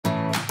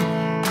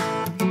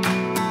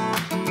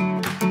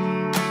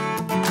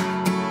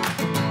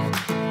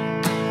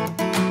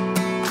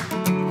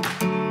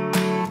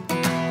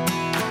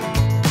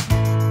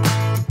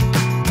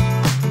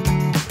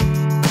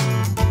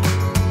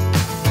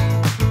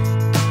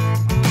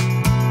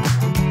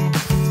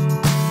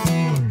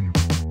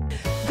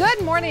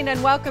morning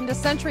and welcome to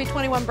Century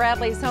 21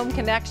 Bradley's Home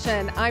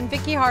Connection. I'm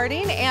Vicki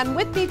Harding, and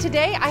with me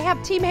today I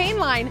have Team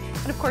Hainline,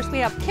 and of course we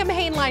have Kim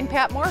Hainline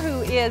Patmore,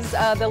 who is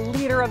the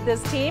leader of this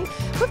team.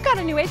 We've got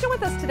a new agent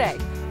with us today.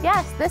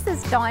 Yes, this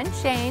is Dawn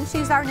Shane.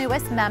 She's our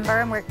newest member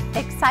and we're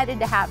excited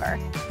to have her.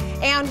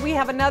 And we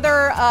have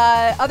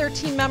other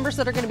team members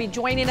that are going to be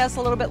joining us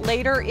a little bit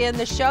later in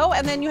the show,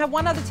 and then you have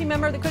one other team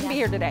member that couldn't be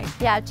here today.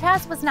 Yeah,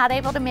 Chaz was not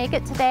able to make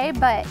it today,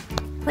 but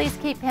please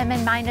keep him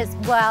in mind as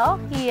well.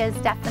 He is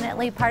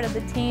definitely part of the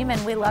team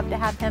and we love to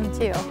have him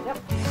too. Yep.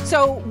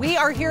 So we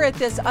are here at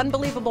this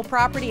unbelievable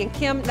property, and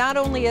Kim, not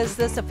only is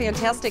this a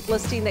fantastic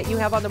listing that you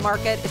have on the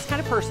market, it's kind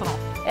of personal.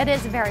 It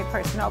is very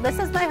personal. This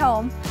is my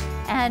home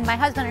and my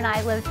husband and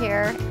I live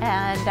here,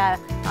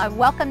 and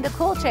welcome to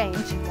Cool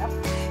Change. Yep.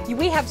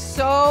 We have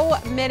so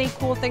many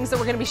cool things that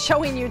we're going to be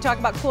showing you,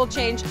 talking about Cool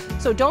Change.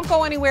 So don't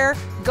go anywhere.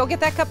 Go get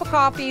that cup of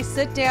coffee,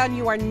 sit down.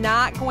 You are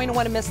not going to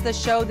want to miss this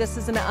show. This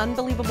is an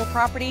unbelievable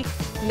property.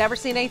 Never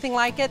seen anything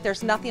like it.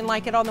 There's nothing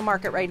like it on the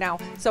market right now.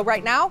 So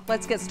right now,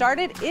 let's get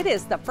started. It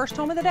is the first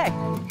home of the day.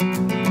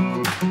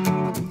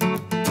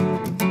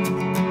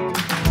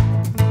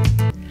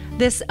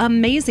 This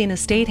amazing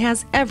estate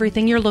has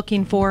everything you're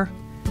looking for.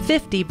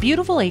 50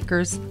 beautiful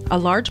acres, a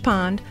large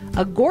pond,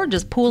 a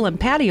gorgeous pool and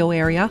patio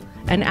area,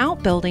 an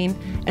outbuilding,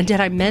 and did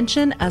I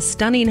mention a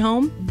stunning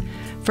home?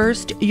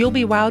 First, you'll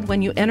be wowed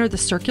when you enter the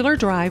circular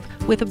drive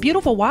with a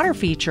beautiful water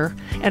feature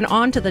and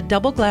onto the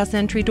double glass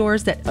entry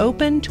doors that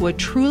open to a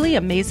truly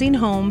amazing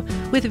home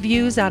with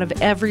views out of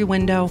every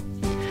window.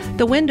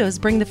 The windows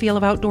bring the feel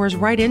of outdoors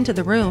right into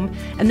the room,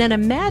 and then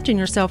imagine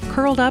yourself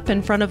curled up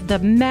in front of the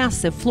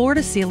massive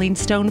floor-to-ceiling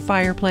stone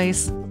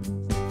fireplace.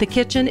 The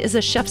kitchen is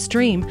a chef's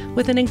dream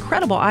with an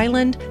incredible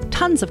island,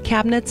 tons of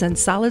cabinets, and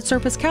solid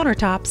surface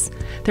countertops.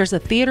 There's a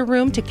theater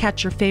room to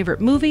catch your favorite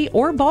movie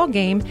or ball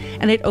game,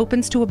 and it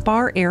opens to a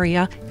bar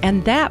area,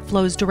 and that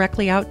flows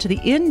directly out to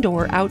the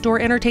indoor-outdoor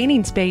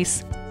entertaining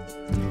space.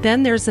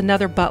 Then there's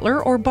another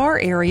butler or bar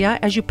area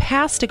as you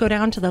pass to go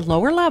down to the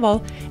lower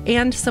level,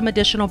 and some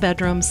additional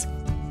bedrooms.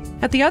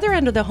 At the other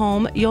end of the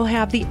home, you'll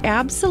have the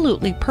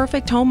absolutely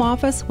perfect home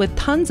office with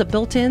tons of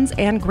built-ins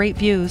and great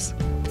views.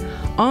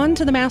 On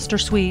to the master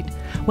suite.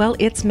 Well,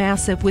 it's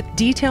massive with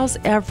details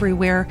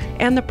everywhere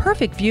and the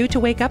perfect view to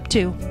wake up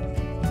to.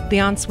 The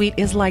ensuite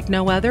is like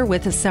no other,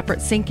 with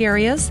separate sink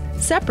areas,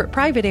 separate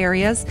private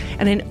areas,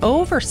 and an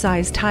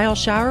oversized tile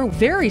shower,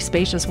 very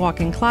spacious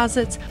walk-in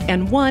closets,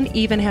 and one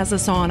even has a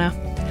sauna.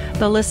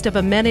 The list of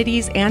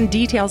amenities and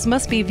details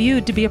must be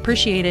viewed to be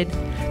appreciated.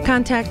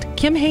 Contact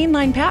Kim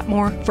Hainline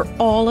Patmore for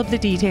all of the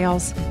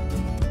details.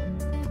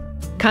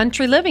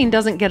 Country living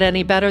doesn't get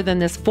any better than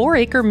this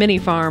 4-acre mini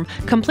farm,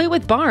 complete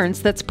with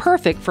barns that's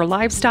perfect for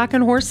livestock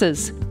and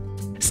horses.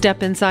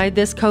 Step inside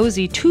this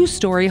cozy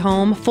 2-story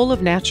home full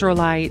of natural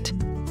light.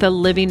 The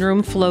living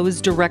room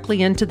flows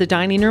directly into the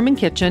dining room and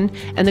kitchen,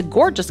 and the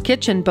gorgeous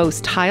kitchen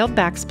boasts tiled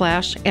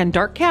backsplash and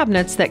dark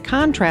cabinets that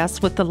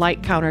contrast with the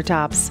light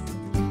countertops.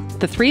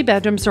 The 3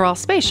 bedrooms are all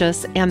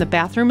spacious, and the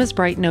bathroom is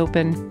bright and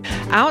open.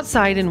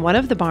 Outside in one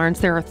of the barns,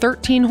 there are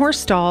 13 horse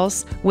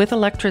stalls with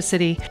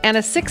electricity and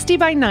a 60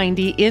 by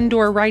 90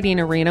 indoor riding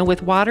arena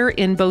with water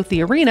in both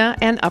the arena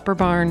and upper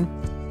barn.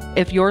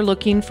 If you're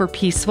looking for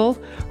peaceful,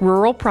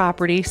 rural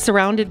property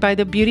surrounded by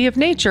the beauty of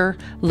nature,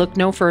 look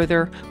no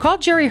further. Call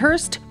Jerry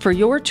Hurst for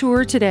your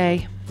tour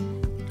today.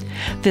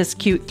 This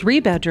cute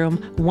 3-bedroom,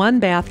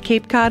 1-bath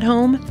Cape Cod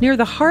home near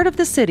the heart of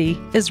the city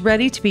is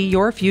ready to be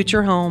your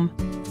future home.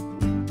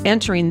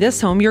 Entering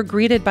this home, you're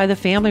greeted by the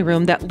family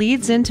room that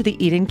leads into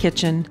the eat-in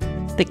kitchen.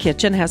 The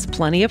kitchen has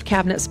plenty of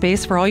cabinet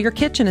space for all your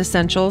kitchen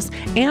essentials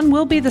and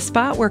will be the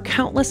spot where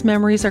countless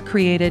memories are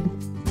created.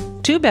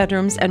 2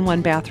 bedrooms and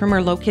 1 bathroom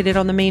are located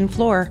on the main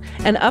floor,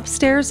 and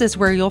upstairs is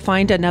where you'll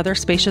find another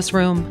spacious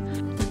room.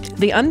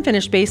 The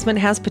unfinished basement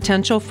has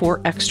potential for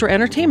extra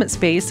entertainment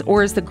space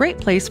or is the great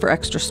place for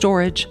extra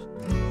storage.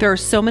 There are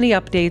so many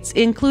updates,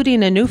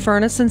 including a new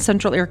furnace and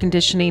central air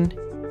conditioning.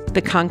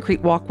 The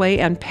concrete walkway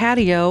and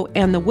patio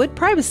and the wood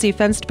privacy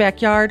fenced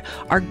backyard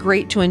are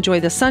great to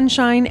enjoy the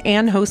sunshine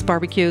and host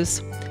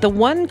barbecues. The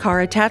 1-car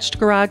attached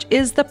garage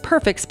is the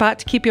perfect spot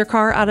to keep your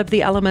car out of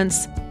the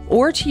elements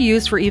or to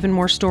use for even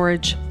more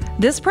storage.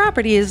 This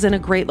property is in a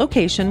great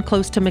location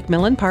close to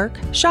McMillan Park,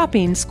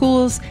 shopping,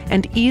 schools,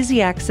 and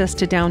easy access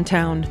to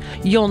downtown.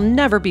 You'll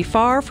never be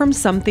far from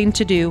something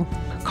to do.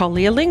 Call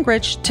Leah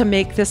Lingrich to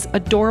make this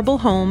adorable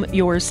home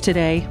yours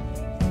today.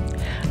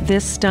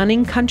 This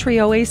stunning country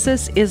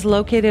oasis is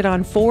located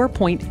on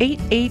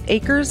 4.88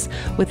 acres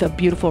with a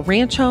beautiful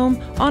ranch home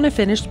on a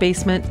finished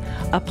basement,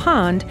 a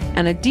pond,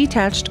 and a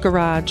detached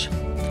garage.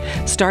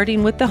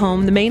 Starting with the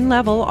home, the main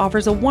level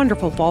offers a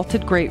wonderful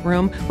vaulted great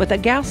room with a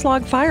gas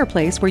log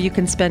fireplace where you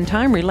can spend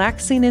time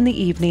relaxing in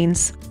the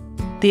evenings.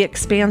 The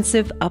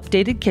expansive,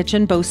 updated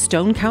kitchen boasts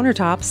stone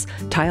countertops,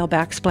 tile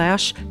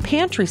backsplash,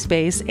 pantry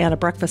space, and a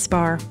breakfast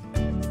bar.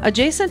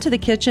 Adjacent to the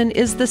kitchen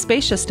is the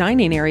spacious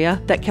dining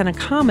area that can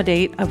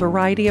accommodate a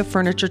variety of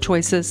furniture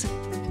choices.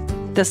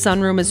 The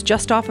sunroom is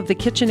just off of the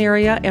kitchen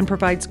area and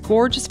provides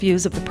gorgeous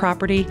views of the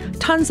property,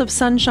 tons of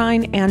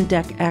sunshine, and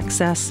deck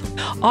access.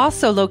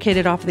 Also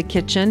located off of the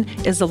kitchen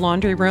is the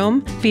laundry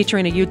room,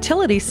 featuring a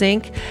utility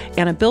sink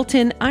and a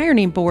built-in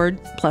ironing board,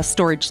 plus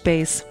storage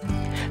space.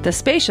 The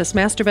spacious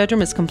master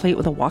bedroom is complete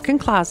with a walk-in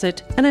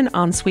closet and an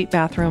ensuite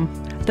bathroom.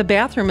 The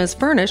bathroom is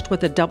furnished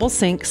with a double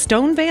sink,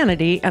 stone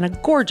vanity, and a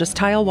gorgeous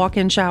tile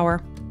walk-in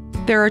shower.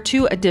 There are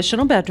 2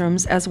 additional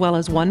bedrooms as well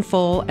as 1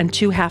 full and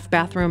 2 half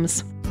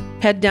bathrooms.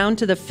 Head down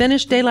to the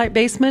finished daylight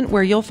basement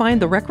where you'll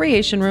find the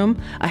recreation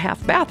room, a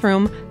half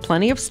bathroom,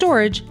 plenty of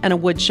storage, and a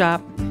wood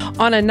shop.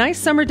 On a nice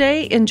summer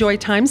day, enjoy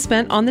time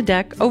spent on the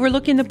deck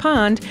overlooking the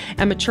pond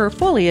and mature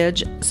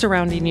foliage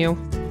surrounding you.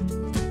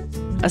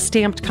 A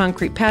stamped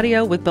concrete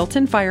patio with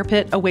built-in fire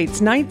pit awaits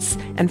nights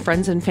and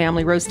friends and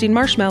family roasting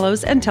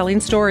marshmallows and telling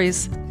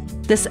stories.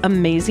 This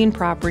amazing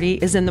property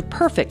is in the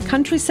perfect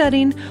country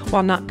setting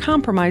while not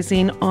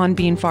compromising on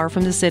being far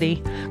from the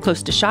city.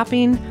 Close to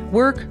shopping,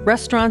 work,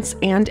 restaurants,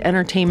 and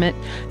entertainment.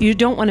 You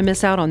don't want to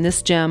miss out on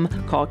this gem.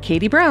 Call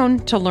Katie Brown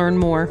to learn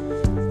more.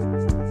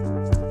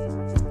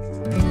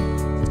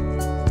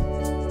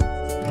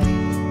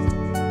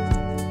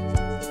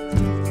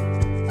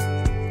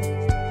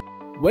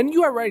 When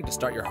you are ready to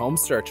start your home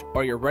search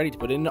or you're ready to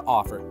put in an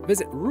offer,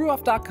 visit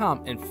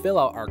Ruoff.com and fill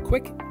out our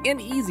quick and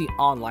easy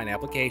online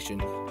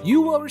application.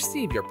 You will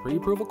receive your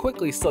pre-approval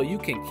quickly so you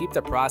can keep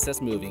the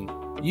process moving.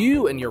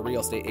 You and your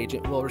real estate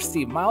agent will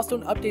receive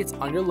milestone updates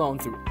on your loan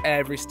through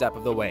every step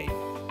of the way.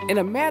 In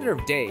a matter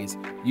of days,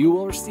 you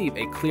will receive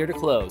a clear to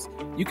close.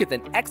 You can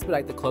then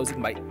expedite the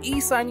closing by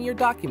e-signing your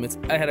documents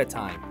ahead of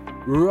time.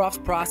 Ruoff's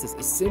process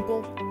is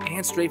simple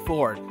and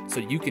straightforward, so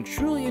you can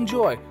truly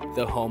enjoy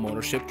the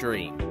homeownership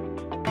dream.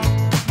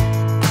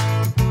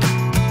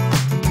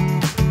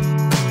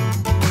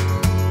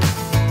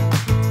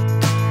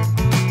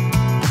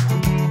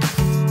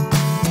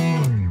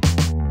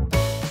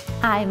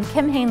 I'm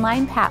Kim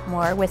Hainline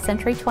Patmore with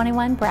Century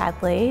 21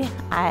 Bradley.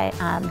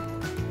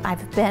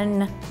 I've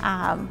been,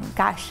 I'm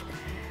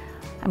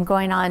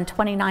going on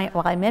 29,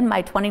 well, I'm in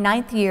my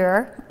 29th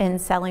year in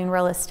selling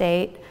real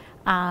estate.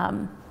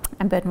 I've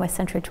been with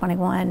Century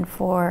 21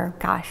 for,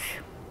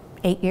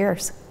 8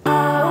 years.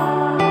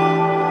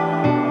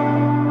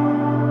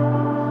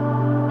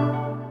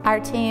 Our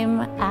team,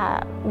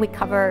 we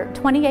cover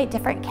 28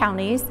 different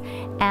counties,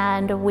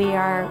 and we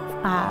are,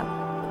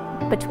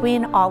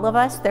 between all of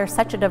us, there's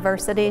such a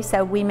diversity,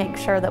 so we make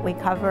sure that we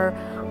cover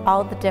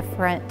all the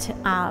different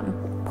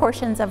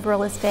portions of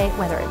real estate,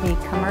 whether it be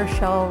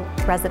commercial,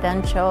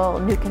 residential,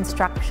 new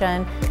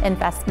construction,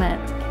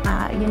 investment,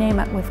 you name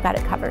it, we've got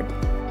it covered.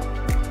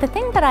 The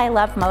thing that I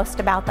love most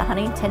about the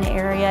Huntington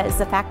area is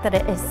the fact that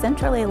it is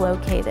centrally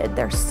located.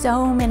 There's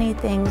so many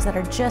things that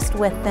are just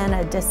within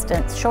a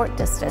distance, short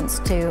distance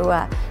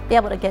to be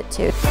able to get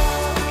to.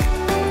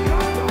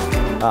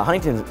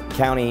 Huntington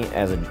County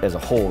as a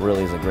whole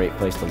really is a great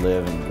place to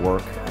live and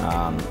work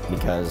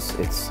because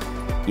it's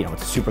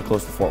super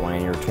close to Fort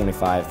Wayne. You're a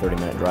 25-30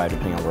 minute drive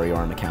depending on where you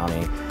are in the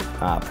county.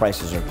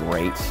 Prices are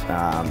great.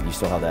 You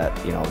still have that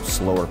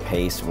slower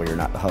pace where you're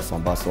not the hustle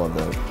and bustle of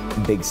the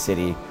big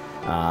city,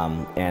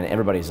 and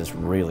everybody's just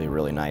really,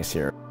 really nice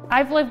here.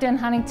 I've lived in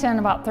Huntington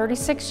about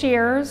 36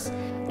 years,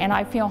 and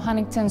I feel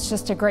Huntington's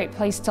just a great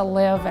place to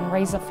live and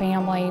raise a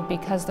family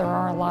because there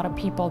are a lot of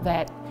people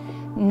that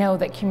know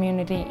that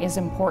community is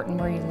important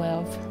where you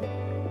live.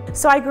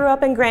 So I grew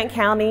up in Grant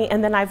County,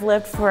 and then I've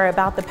lived for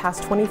about the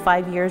past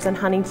 25 years in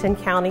Huntington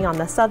County on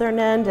the southern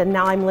end, and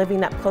now I'm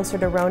living up closer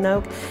to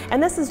Roanoke.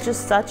 And this is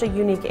just such a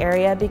unique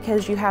area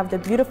because you have the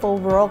beautiful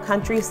rural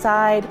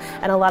countryside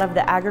and a lot of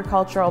the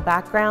agricultural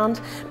background.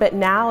 But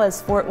now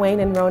as Fort Wayne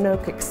and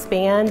Roanoke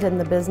expand and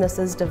the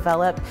businesses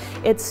develop,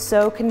 it's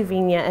so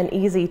convenient and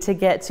easy to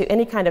get to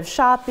any kind of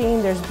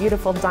shopping. There's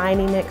beautiful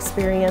dining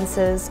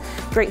experiences,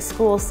 great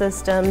school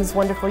systems,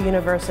 wonderful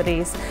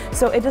universities.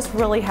 So it just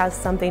really has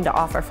something to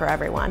offer for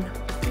everyone.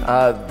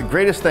 The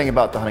greatest thing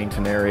about the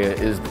Huntington area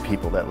is the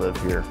people that live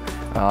here.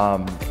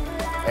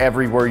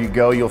 Everywhere you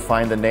go, you'll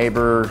find the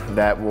neighbor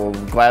that will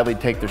gladly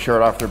take their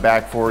shirt off their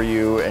back for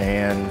you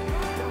and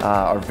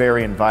are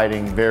very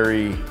inviting,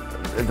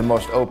 the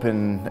most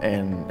open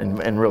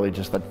and really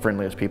just the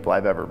friendliest people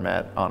I've ever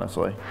met,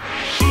 honestly.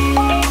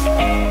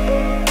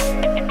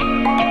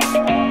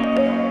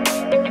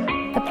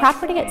 The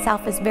property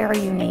itself is very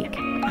unique.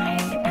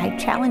 I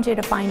challenge you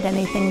to find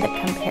anything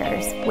that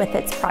compares with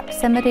its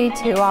proximity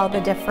to all the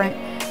different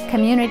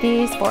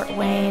communities, Fort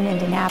Wayne,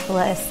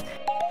 Indianapolis.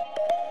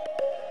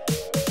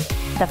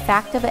 The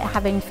fact of it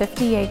having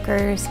 50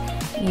 acres,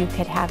 you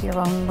could have your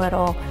own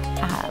little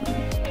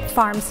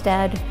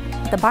farmstead.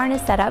 The barn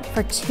is set up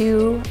for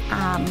 2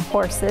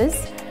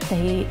 horses.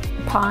 The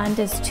pond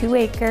is 2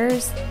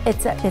 acres.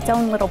 It's its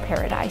own little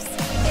paradise.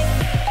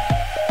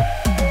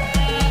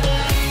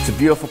 It's a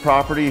beautiful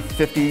property,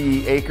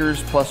 50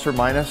 acres plus or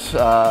minus.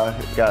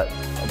 We've got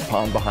a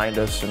pond behind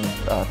us and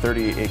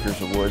 30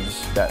 acres of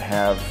woods that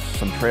have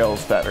some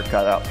trails that are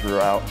cut out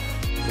throughout.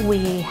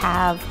 We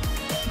have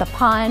the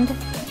pond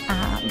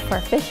for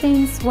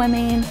fishing,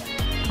 swimming,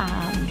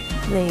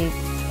 the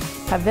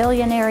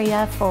pavilion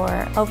area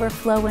for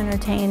overflow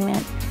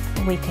entertainment.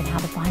 We can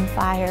have a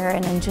bonfire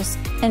and just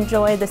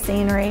enjoy the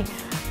scenery.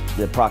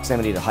 The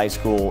proximity to high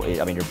school,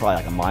 I mean, you're probably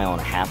like a mile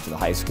and a half to the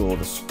high school.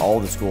 All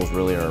the schools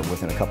really are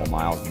within a couple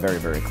miles, very,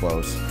 very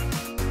close.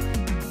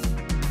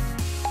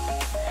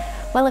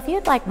 Well, if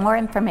you'd like more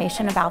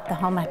information about the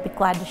home, I'd be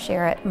glad to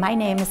share it. My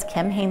name is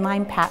Kim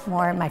Hainline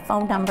Patmore. My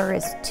phone number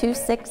is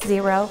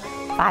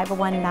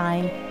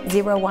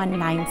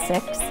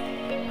 260-519-0196.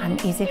 I'm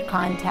easy to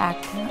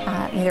contact,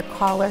 either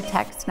call or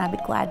text, and I'd be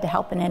glad to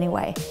help in any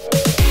way.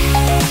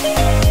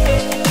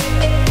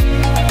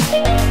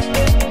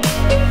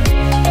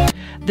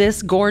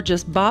 This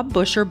gorgeous Bob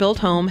Busher-built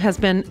home has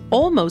been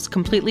almost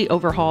completely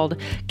overhauled,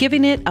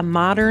 giving it a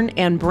modern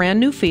and brand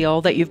new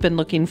feel that you've been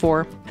looking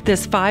for.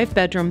 This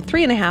 5-bedroom,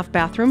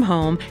 3.5-bathroom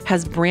home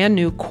has brand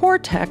new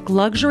CoreTech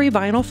luxury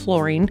vinyl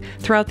flooring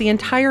throughout the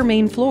entire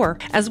main floor,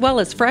 as well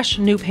as fresh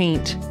new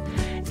paint.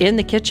 In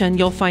the kitchen,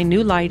 you'll find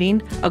new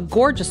lighting, a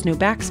gorgeous new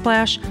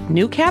backsplash,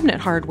 new cabinet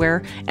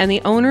hardware, and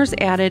the owners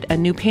added a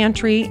new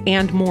pantry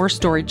and more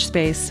storage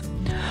space.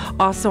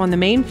 Also on the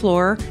main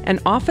floor,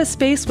 an office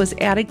space was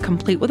added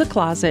complete with a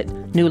closet,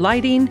 new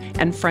lighting,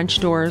 and French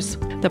doors.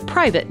 The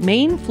private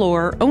main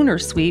floor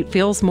owner's suite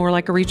feels more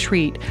like a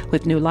retreat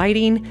with new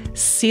lighting,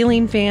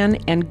 ceiling fan,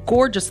 and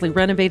gorgeously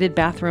renovated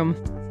bathroom.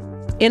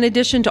 In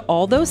addition to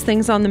all those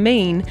things on the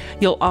main,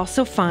 you'll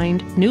also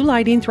find new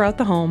lighting throughout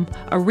the home,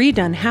 a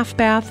redone half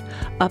bath,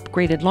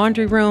 upgraded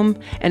laundry room,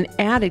 an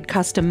added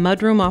custom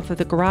mudroom off of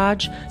the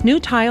garage, new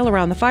tile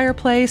around the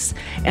fireplace,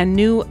 and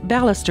new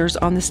balusters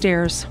on the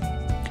stairs.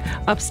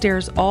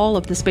 Upstairs, all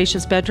of the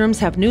spacious bedrooms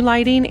have new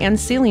lighting and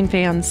ceiling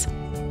fans.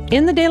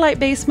 In the daylight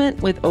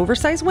basement, with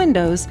oversized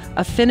windows,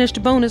 a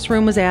finished bonus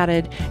room was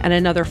added and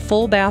another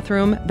full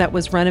bathroom that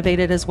was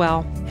renovated as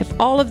well. If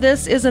all of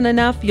this isn't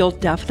enough, you'll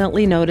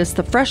definitely notice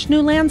the fresh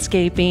new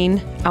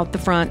landscaping out the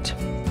front.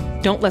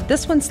 Don't let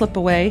this one slip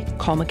away.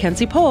 Call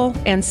Mackenzie Pohl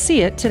and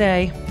see it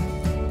today.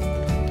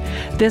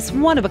 This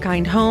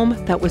one-of-a-kind home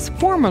that was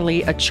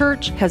formerly a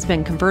church has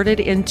been converted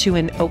into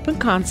an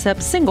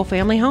open-concept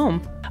single-family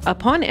home.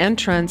 Upon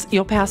entrance,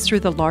 you'll pass through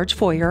the large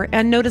foyer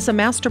and notice a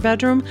master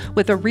bedroom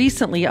with a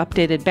recently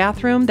updated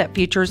bathroom that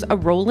features a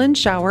roll-in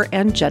shower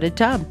and jetted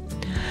tub.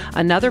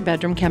 Another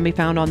bedroom can be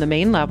found on the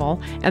main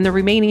level, and the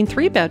remaining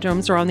 3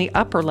 bedrooms are on the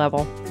upper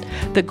level.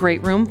 The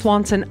great room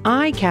flaunts an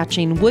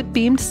eye-catching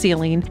wood-beamed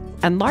ceiling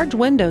and large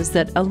windows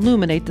that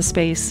illuminate the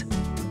space.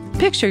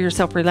 Picture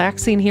yourself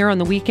relaxing here on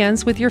the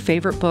weekends with your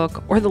favorite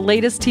book or the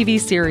latest TV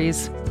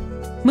series.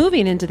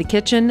 Moving into the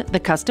kitchen, the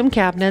custom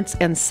cabinets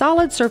and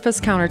solid surface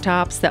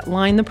countertops that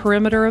line the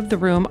perimeter of the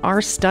room are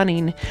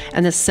stunning,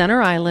 and the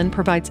center island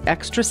provides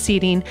extra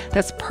seating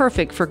that's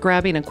perfect for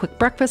grabbing a quick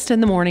breakfast in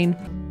the morning.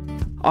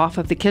 Off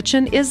of the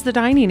kitchen is the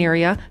dining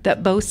area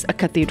that boasts a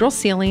cathedral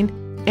ceiling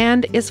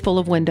and is full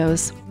of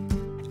windows.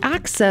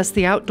 Access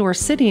the outdoor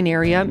sitting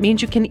area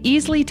means you can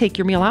easily take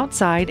your meal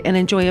outside and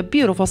enjoy a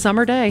beautiful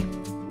summer day.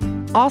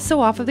 Also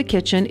off of the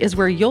kitchen is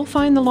where you'll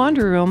find the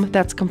laundry room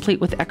that's complete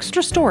with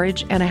extra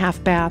storage and a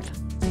half bath.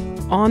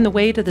 On the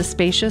way to the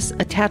spacious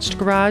attached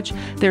garage,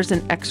 there's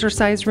an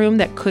exercise room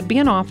that could be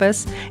an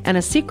office and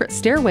a secret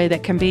stairway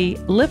that can be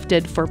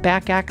lifted for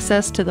back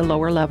access to the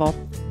lower level.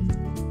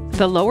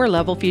 The lower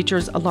level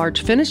features a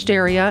large finished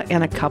area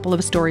and a couple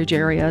of storage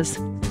areas.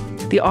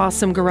 The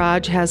awesome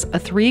garage has a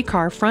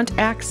 3-car front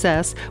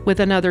access with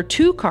another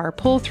 2-car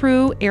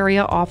pull-through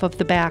area off of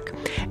the back,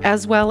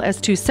 as well as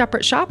 2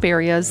 separate shop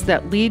areas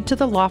that lead to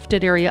the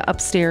lofted area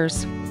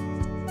upstairs.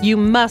 You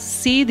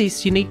must see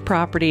this unique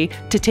property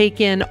to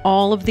take in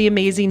all of the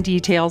amazing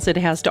details it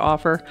has to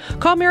offer.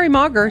 Call Mary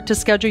Mauger to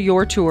schedule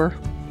your tour.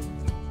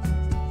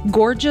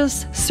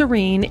 Gorgeous,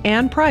 serene,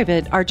 and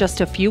private are just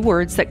a few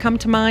words that come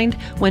to mind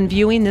when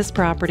viewing this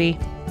property.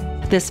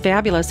 This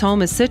fabulous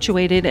home is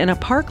situated in a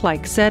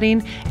park-like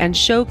setting and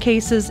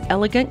showcases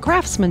elegant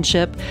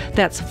craftsmanship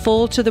that's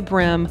full to the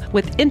brim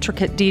with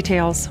intricate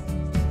details.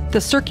 The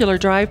circular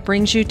drive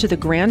brings you to the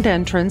grand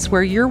entrance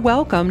where you're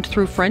welcomed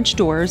through French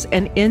doors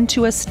and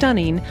into a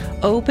stunning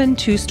open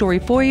 2-story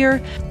foyer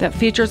that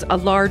features a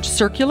large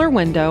circular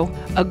window,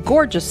 a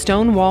gorgeous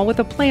stone wall with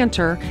a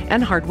planter,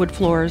 and hardwood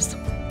floors.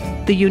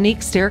 The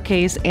unique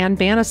staircase and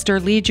banister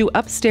lead you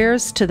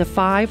upstairs to the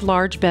 5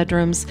 large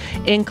bedrooms,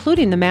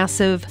 including the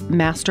massive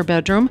master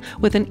bedroom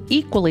with an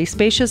equally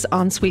spacious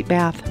ensuite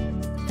bath.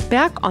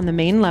 Back on the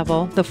main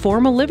level, the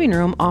formal living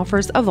room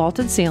offers a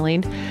vaulted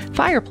ceiling,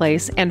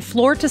 fireplace, and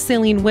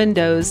floor-to-ceiling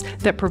windows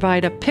that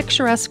provide a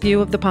picturesque view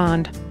of the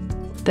pond.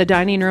 The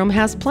dining room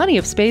has plenty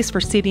of space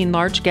for seating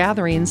large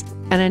gatherings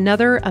and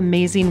another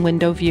amazing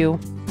window view.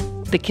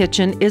 The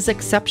kitchen is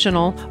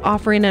exceptional,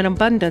 offering an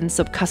abundance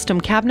of custom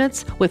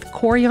cabinets with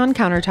Corian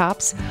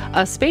countertops,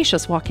 a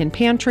spacious walk-in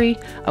pantry,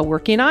 a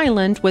working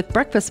island with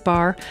breakfast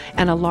bar,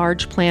 and a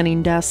large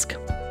planning desk.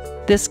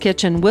 This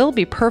kitchen will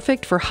be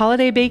perfect for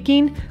holiday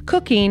baking,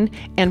 cooking,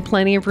 and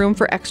plenty of room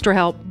for extra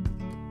help.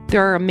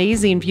 There are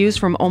amazing views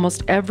from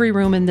almost every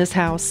room in this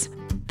house.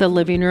 The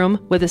living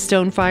room, with a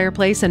stone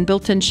fireplace and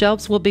built-in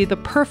shelves, will be the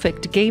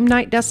perfect game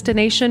night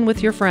destination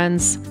with your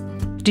friends.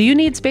 Do you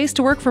need space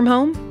to work from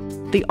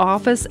home? The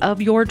office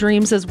of your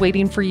dreams is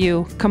waiting for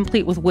you,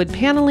 complete with wood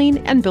paneling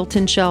and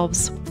built-in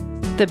shelves.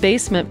 The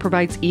basement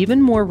provides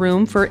even more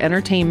room for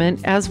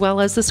entertainment as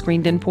well as the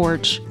screened-in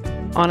porch.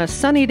 On a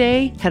sunny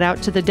day, head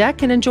out to the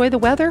deck and enjoy the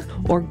weather,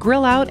 or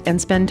grill out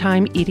and spend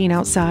time eating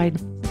outside.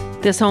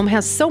 This home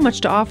has so much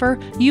to offer,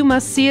 you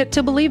must see it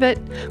to believe it.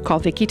 Call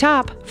Vicki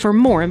Top for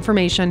more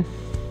information.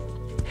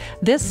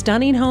 This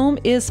stunning home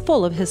is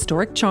full of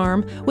historic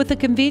charm with the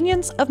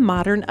convenience of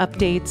modern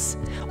updates.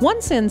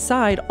 Once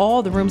inside,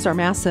 all the rooms are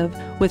massive,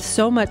 with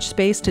so much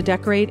space to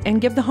decorate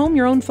and give the home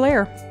your own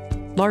flair.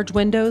 Large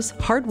windows,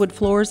 hardwood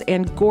floors,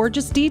 and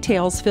gorgeous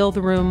details fill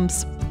the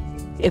rooms.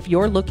 If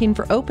you're looking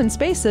for open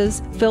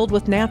spaces filled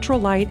with natural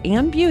light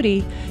and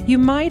beauty, you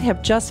might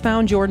have just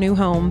found your new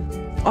home.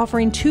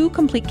 Offering 2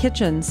 complete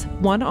kitchens,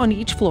 1 on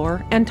each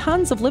floor, and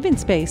tons of living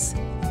space.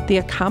 The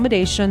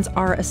accommodations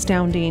are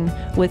astounding,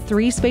 with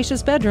 3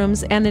 spacious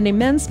bedrooms and an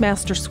immense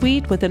master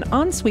suite with an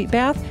ensuite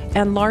bath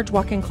and large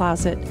walk-in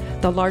closet.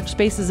 The large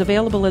spaces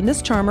available in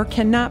this charmer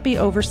cannot be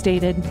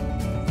overstated.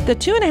 The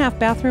 2.5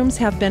 bathrooms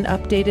have been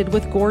updated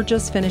with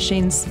gorgeous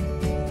finishings.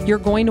 You're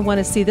going to want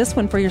to see this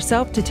one for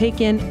yourself to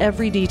take in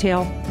every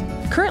detail.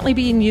 Currently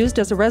being used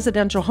as a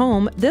residential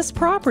home, this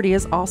property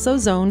is also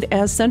zoned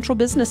as Central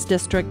Business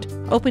District,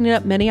 opening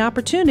up many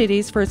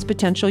opportunities for its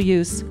potential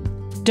use.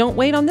 Don't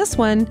wait on this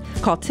one.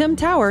 Call Tim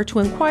Tower to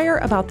inquire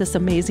about this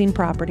amazing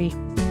property.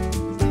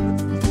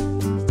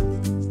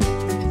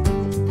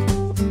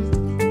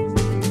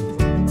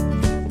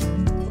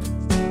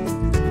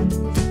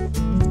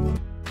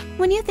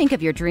 When you think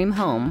of your dream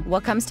home,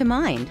 what comes to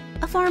mind?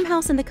 A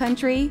farmhouse in the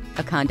country?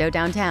 A condo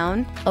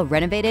downtown? A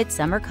renovated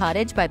summer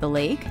cottage by the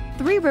lake?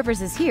 Three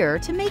Rivers is here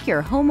to make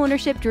your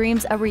homeownership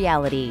dreams a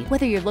reality.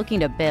 Whether you're looking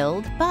to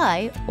build,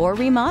 buy, or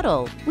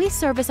remodel, we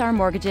service our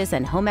mortgages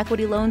and home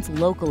equity loans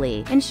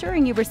locally,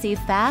 ensuring you receive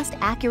fast,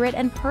 accurate,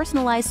 and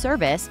personalized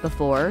service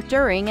before,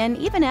 during, and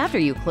even after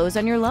you close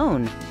on your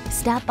loan.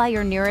 Stop by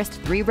your nearest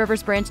Three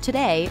Rivers branch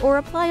today or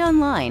apply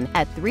online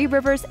at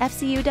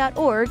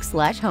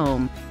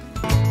threeriversfcu.org/home.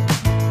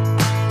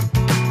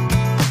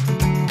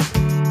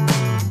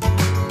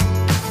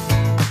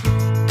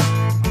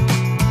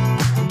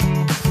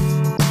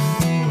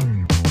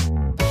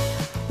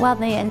 Well,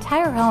 the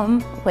entire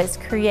home was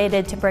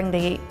created to bring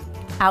the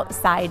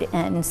outside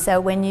in.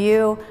 So when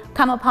you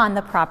come upon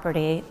the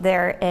property,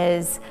 there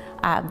is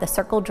the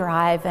circle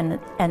drive and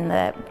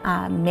the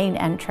main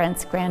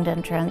entrance, grand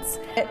entrance.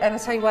 And I'll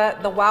tell you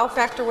what, the wow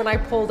factor when I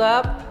pulled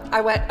up, I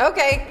went,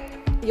 okay,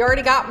 you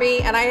already got me,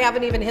 and I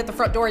haven't even hit the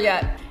front door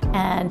yet.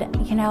 And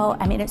you know,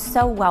 I mean, it's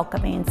so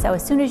welcoming. So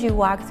as soon as you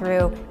walk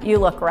through, you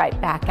look right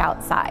back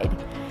outside.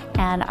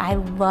 And I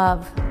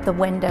love the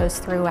windows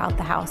throughout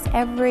the house.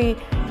 Every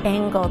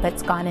angle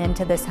that's gone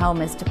into this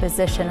home is to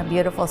position a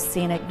beautiful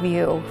scenic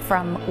view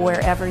from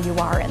wherever you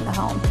are in the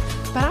home.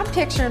 But I'm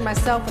picturing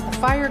myself with the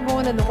fire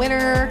going in the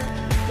winter,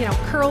 you know,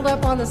 curled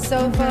up on the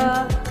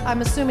sofa.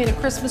 I'm assuming a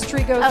Christmas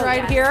tree goes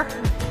right here.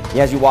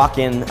 Yeah, as you walk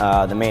in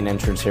the main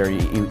entrance here,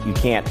 you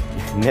can't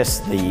miss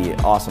the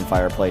awesome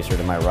fireplace here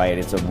to my right.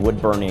 It's a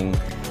wood-burning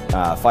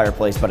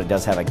fireplace, but it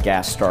does have a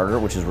gas starter,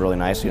 which is really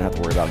nice, so you don't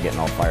have to worry about getting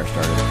all the fire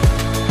started.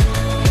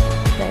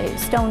 The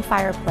stone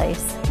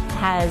fireplace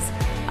has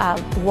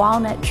a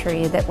walnut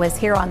tree that was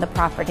here on the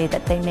property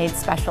that they made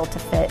special to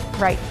fit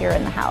right here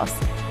in the house.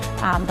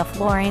 The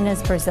flooring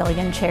is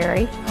Brazilian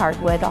cherry,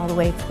 hardwood all the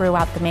way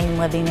throughout the main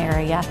living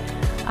area.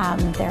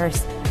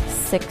 There's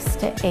 6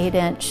 to 8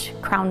 inch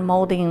crown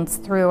moldings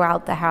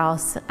throughout the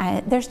house.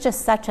 There's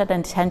just such an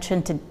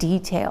attention to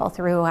detail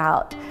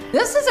throughout.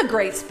 This is a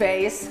great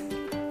space.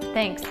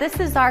 Thanks. This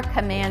is our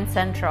command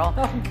central.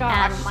 Oh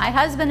gosh. And my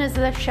husband is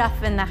the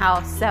chef in the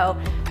house, so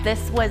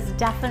this was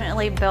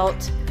definitely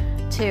built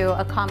to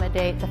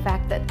accommodate the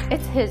fact that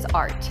it's his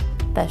art.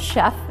 The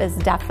chef is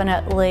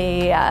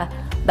definitely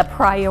the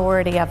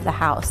priority of the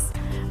house.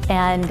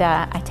 And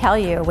I tell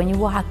you, when you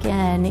walk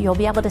in, you'll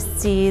be able to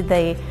see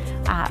the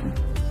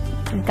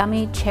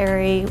gummy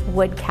cherry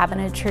wood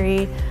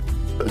cabinetry.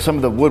 Some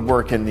of the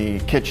woodwork in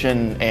the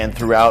kitchen and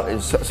throughout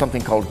is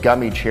something called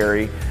gummy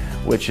cherry,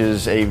 which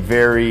is a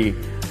very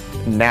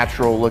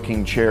natural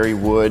looking cherry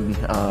wood.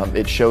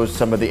 It shows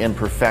some of the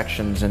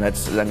imperfections, and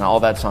all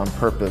that's on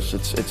purpose.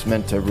 It's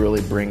meant to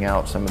really bring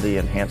out some of the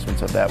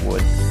enhancements of that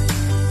wood.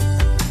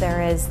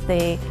 There is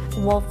the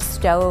Wolf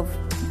stove,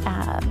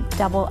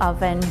 double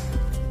oven.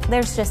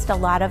 There's just a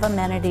lot of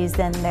amenities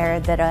in there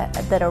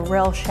that a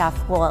real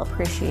chef will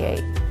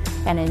appreciate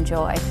and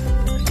enjoy.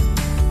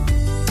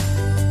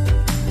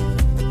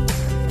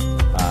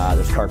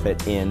 There's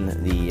carpet in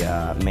the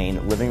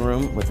main living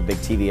room with a big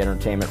TV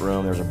entertainment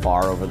room. There's a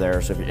bar over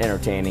there, so if you're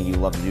entertaining, you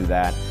love to do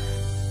that.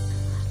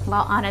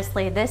 Well,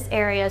 honestly, this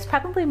area is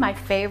probably my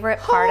favorite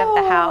part of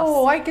the house.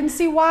 Oh, I can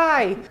see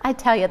why. I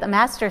tell you, the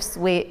master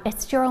suite,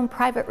 it's your own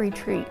private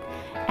retreat.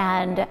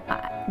 And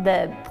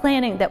the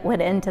planning that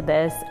went into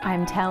this,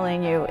 I'm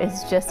telling you,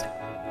 is just,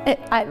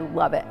 I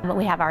love it.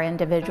 We have our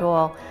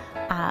individual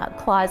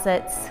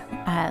closets.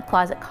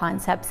 Closet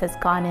Concepts has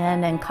gone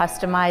in and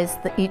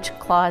customized each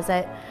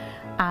closet.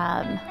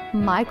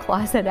 My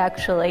closet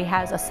actually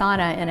has a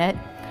sauna in it.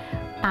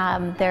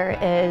 There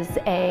is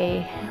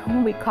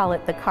we call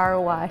it the car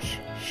wash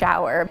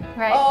shower.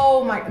 Right.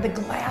 Oh my, the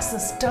glass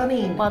is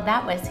stunning. Well,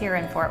 that was here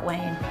in Fort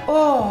Wayne.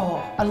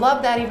 Oh, I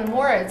love that even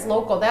more. It's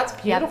local. That's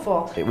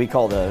beautiful. We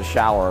call the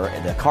shower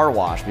the car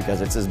wash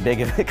because it's as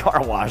big as a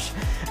car wash.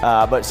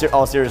 But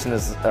all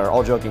seriousness, or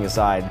all joking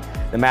aside,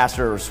 the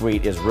master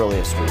suite is really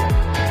a suite.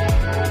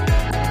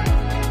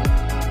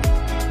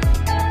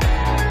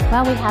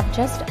 Well, we have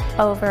just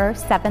over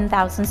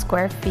 7,000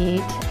 square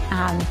feet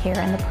here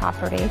in the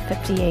property,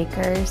 50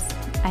 acres.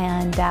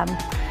 And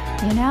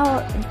you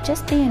know,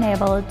 just being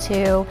able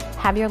to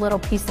have your little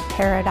piece of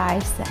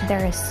paradise,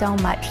 there is so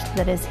much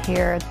that is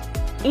here.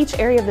 Each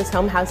area of this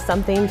home has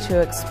something to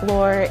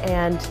explore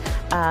and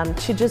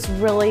to just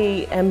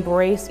really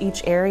embrace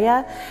each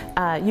area.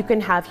 You can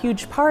have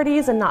huge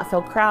parties and not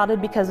feel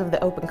crowded because of the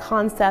open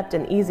concept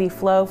and easy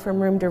flow from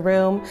room to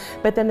room.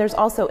 But then there's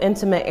also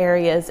intimate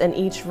areas in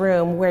each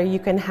room where you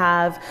can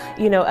have,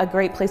 you know, a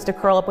great place to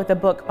curl up with a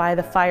book by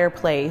the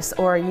fireplace,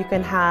 or you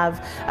can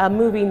have a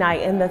movie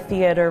night in the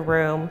theater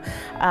room,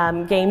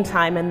 game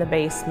time in the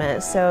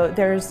basement. So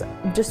there's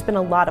just been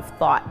a lot of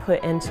thought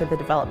put into the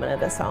development of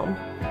this home.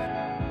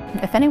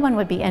 If anyone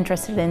would be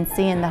interested in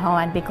seeing the home,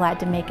 I'd be glad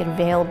to make it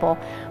available.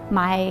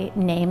 My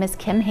name is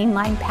Kim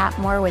Hainline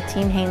Patmore with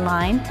Team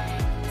Hainline,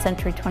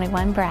 Century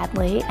 21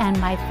 Bradley,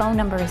 and my phone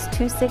number is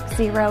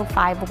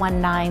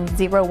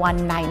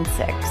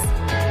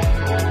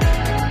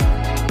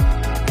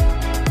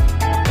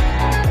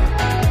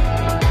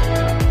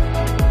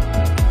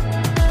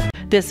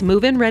This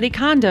move-in ready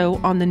condo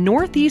on the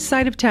northeast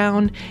side of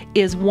town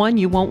is one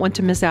you won't want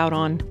to miss out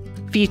on.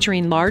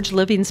 Featuring large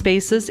living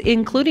spaces,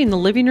 including the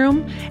living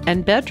room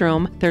and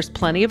bedroom, there's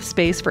plenty of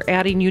space for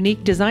adding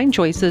unique design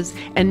choices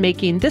and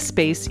making this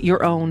space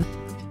your own.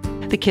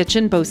 The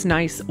kitchen boasts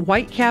nice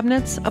white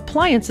cabinets,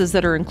 appliances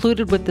that are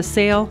included with the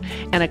sale,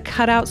 and a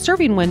cutout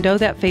serving window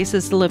that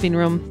faces the living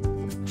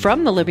room.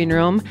 From the living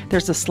room,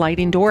 there's a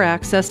sliding door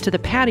access to the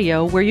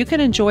patio where you can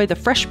enjoy the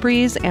fresh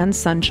breeze and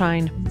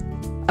sunshine.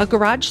 A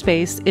garage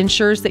space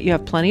ensures that you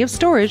have plenty of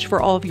storage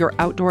for all of your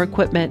outdoor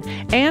equipment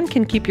and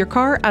can keep your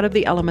car out of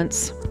the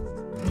elements.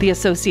 The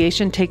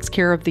association takes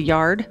care of the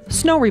yard,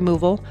 snow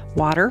removal,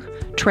 water,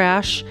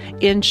 trash,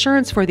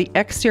 insurance for the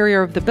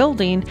exterior of the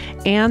building,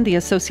 and the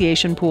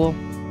association pool.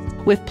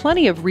 With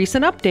plenty of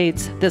recent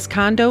updates, this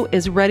condo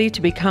is ready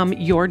to become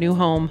your new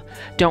home.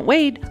 Don't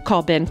wait,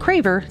 call Ben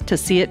Craver to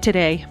see it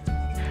today.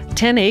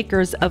 10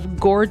 acres of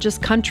gorgeous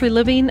country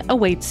living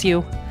awaits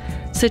you.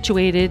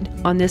 Situated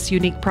on this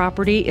unique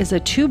property is a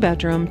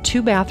 2-bedroom,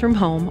 2-bathroom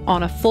home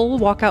on a full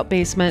walkout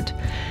basement,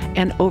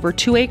 an over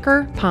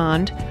 2-acre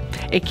pond,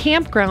 a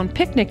campground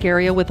picnic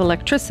area with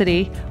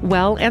electricity,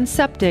 well and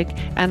septic,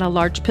 and a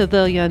large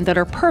pavilion that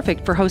are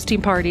perfect for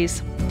hosting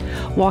parties.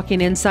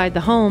 Walking inside the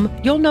home,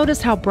 you'll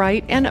notice how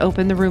bright and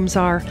open the rooms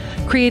are,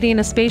 creating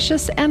a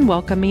spacious and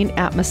welcoming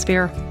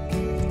atmosphere.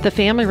 The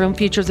family room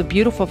features a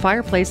beautiful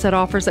fireplace that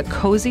offers a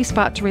cozy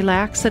spot to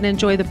relax and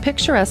enjoy the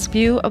picturesque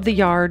view of the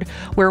yard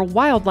where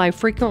wildlife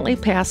frequently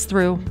pass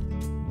through.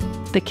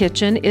 The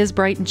kitchen is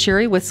bright and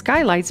cheery with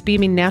skylights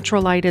beaming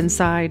natural light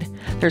inside.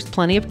 There's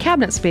plenty of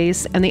cabinet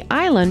space, and the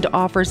island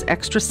offers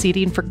extra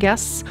seating for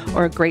guests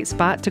or a great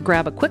spot to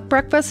grab a quick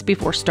breakfast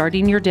before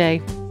starting your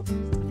day.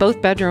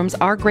 Both bedrooms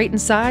are great in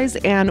size,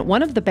 and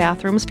one of the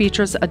bathrooms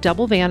features a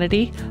double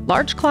vanity,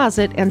 large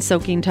closet, and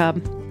soaking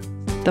tub.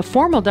 The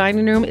formal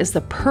dining room is the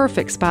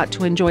perfect spot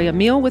to enjoy a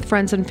meal with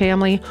friends and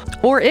family,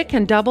 or it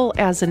can double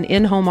as an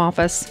in-home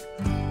office.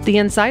 The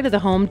inside of the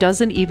home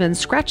doesn't even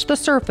scratch the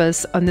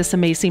surface on this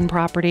amazing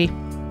property.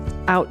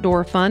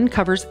 Outdoor fun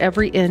covers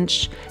every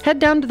inch. Head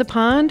down to the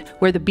pond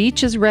where the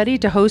beach is ready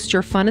to host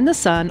your fun in the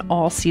sun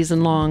all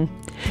season long.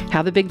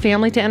 Have a big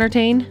family to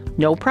entertain?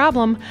 No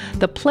problem.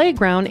 The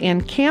playground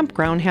and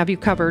campground have you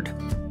covered.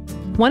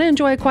 Want to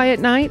enjoy a quiet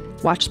night?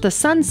 Watch the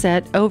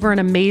sunset over an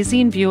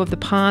amazing view of the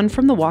pond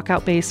from the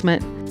walkout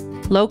basement.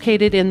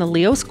 Located in the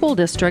Leo School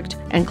District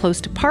and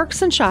close to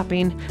parks and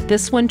shopping,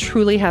 this one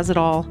truly has it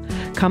all.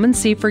 Come and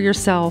see for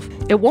yourself.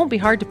 It won't be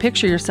hard to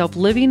picture yourself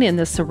living in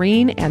the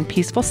serene and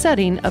peaceful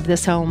setting of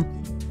this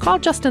home. Call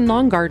Justin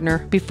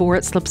Longardner before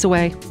it slips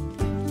away.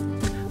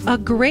 A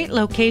great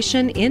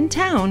location in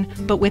town,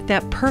 but with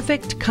that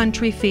perfect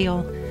country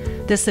feel.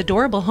 This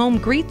adorable home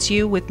greets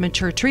you with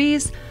mature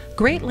trees,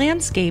 great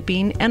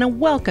landscaping, and a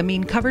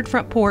welcoming covered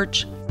front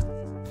porch.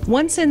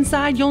 Once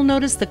inside, you'll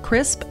notice the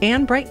crisp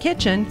and bright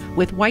kitchen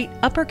with white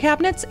upper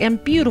cabinets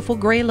and beautiful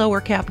gray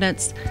lower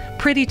cabinets,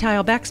 pretty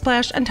tile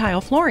backsplash and tile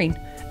flooring.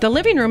 The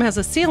living room has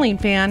a ceiling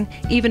fan,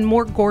 even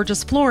more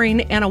gorgeous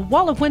flooring, and a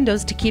wall of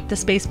windows to keep the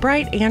space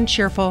bright and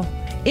cheerful.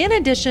 In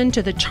addition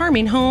to the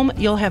charming home,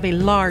 you'll have a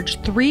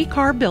large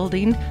 3-car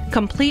building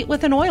complete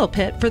with an oil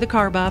pit for the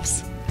car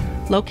buffs.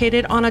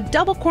 Located on a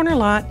double corner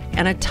lot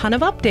and a ton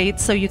of updates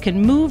so you can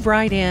move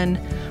right in.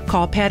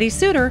 Call Patty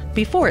Suter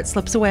before it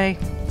slips away.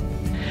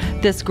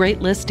 This great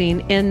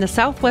listing in the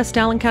Southwest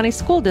Allen County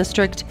School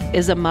District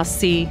is a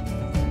must-see.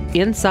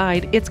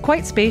 Inside, it's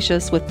quite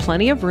spacious with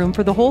plenty of room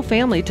for the whole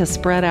family to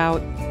spread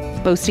out.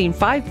 Boasting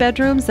 5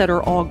 bedrooms that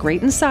are all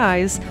great in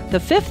size, the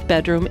 5th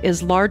bedroom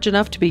is large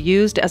enough to be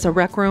used as a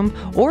rec room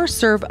or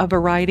serve a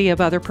variety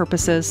of other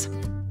purposes.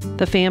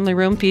 The family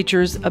room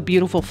features a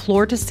beautiful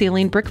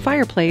floor-to-ceiling brick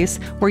fireplace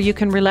where you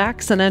can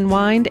relax and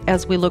unwind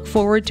as we look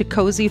forward to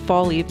cozy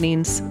fall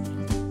evenings.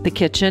 The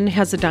kitchen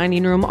has a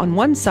dining room on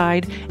one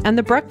side and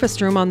the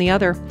breakfast room on the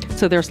other,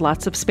 so there's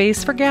lots of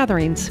space for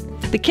gatherings.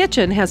 The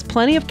kitchen has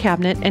plenty of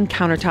cabinet and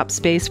countertop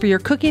space for your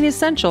cooking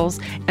essentials,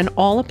 and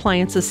all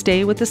appliances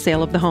stay with the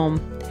sale of the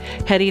home.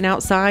 Heading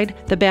outside,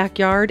 the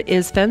backyard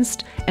is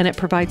fenced and it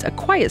provides a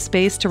quiet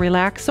space to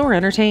relax or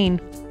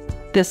entertain.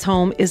 This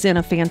home is in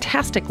a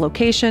fantastic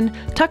location,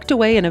 tucked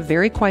away in a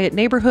very quiet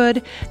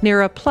neighborhood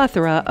near a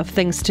plethora of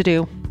things to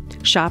do.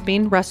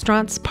 Shopping,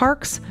 restaurants,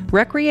 parks,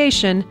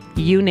 recreation,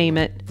 you name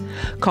it.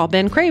 Call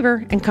Ben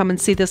Craver and come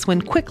and see this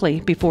one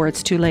quickly before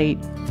it's too late.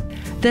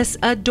 This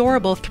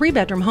adorable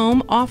 3-bedroom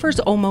home offers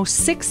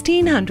almost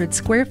 1,600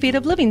 square feet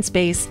of living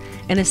space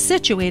and is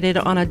situated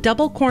on a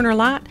double corner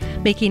lot,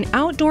 making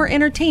outdoor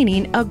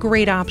entertaining a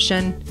great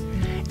option.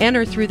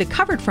 Enter through the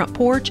covered front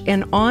porch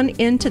and on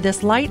into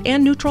this light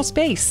and neutral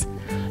space.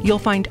 You'll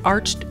find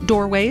arched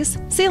doorways,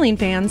 ceiling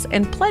fans,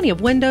 and plenty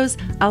of windows,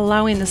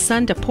 allowing the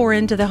sun to pour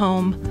into the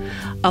home.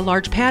 A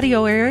large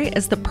patio area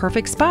is the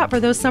perfect spot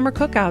for those summer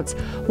cookouts,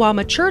 while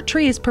mature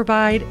trees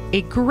provide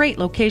a great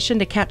location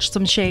to catch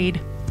some shade.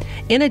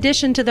 In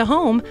addition to the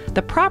home,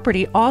 the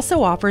property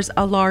also offers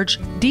a large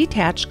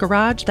detached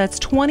garage that's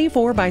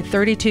 24 by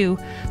 32,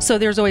 so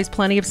there's always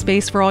plenty of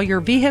space for all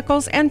your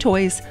vehicles and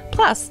toys,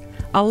 plus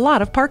a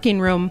lot of parking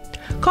room.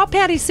 Call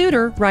Patty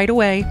Suter right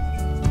away.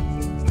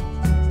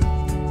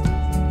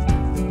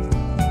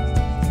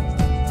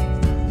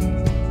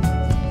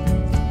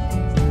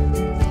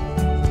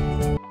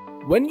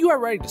 When you are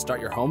ready to start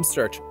your home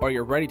search or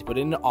you're ready to put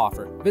in an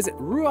offer, visit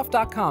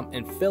ruoff.com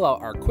and fill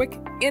out our quick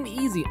and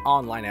easy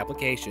online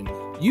application.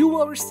 You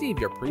will receive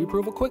your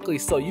pre-approval quickly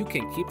so you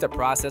can keep the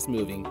process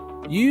moving.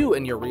 You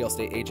and your real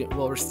estate agent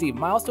will receive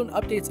milestone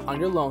updates on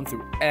your loan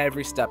through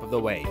every step of the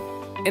way.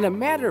 In a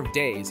matter of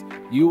days,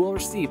 you will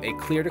receive a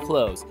clear to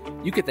close.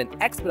 You can then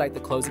expedite the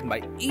closing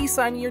by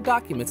e-signing your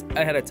documents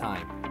ahead of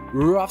time.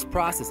 Ruoff's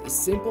process is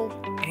simple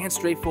and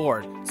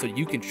straightforward, so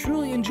you can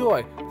truly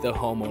enjoy the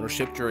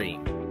homeownership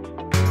dream.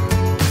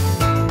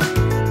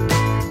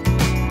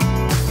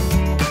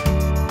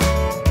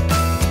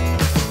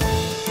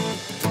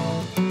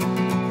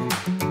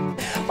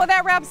 Well,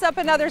 that wraps up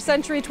another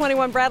Century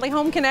 21 Bradley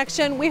Home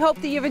Connection. We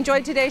hope that you've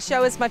enjoyed today's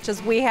show as much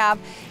as we have.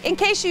 In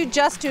case you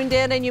just tuned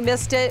in and you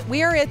missed it,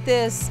 we are at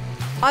this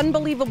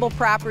unbelievable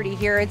property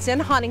here. It's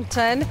in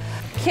Huntington.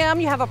 Kim,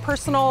 you have a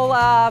personal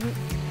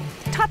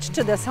touch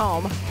to this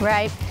home.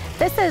 Right.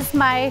 This is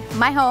my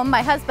home.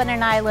 My husband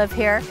and I live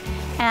here,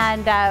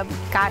 and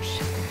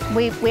gosh,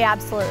 we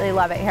absolutely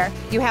love it here.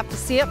 You have to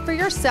see it for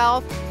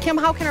yourself. Kim,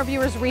 how can our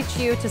viewers reach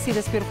you to see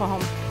this beautiful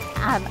home?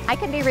 I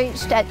can be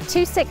reached at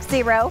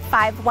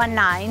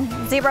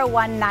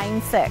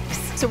 260-519-0196.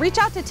 So reach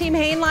out to Team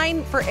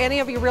Hainline for any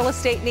of your real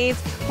estate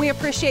needs. We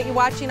appreciate you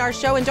watching our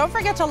show, and don't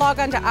forget to log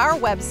on to our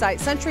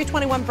website,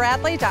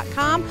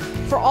 century21bradley.com,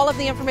 for all of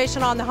the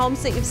information on the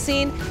homes that you've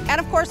seen.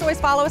 And of course, always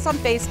follow us on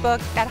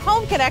Facebook at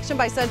Home Connection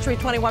by Century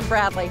 21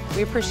 Bradley.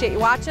 We appreciate you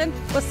watching.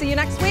 We'll see you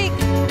next week.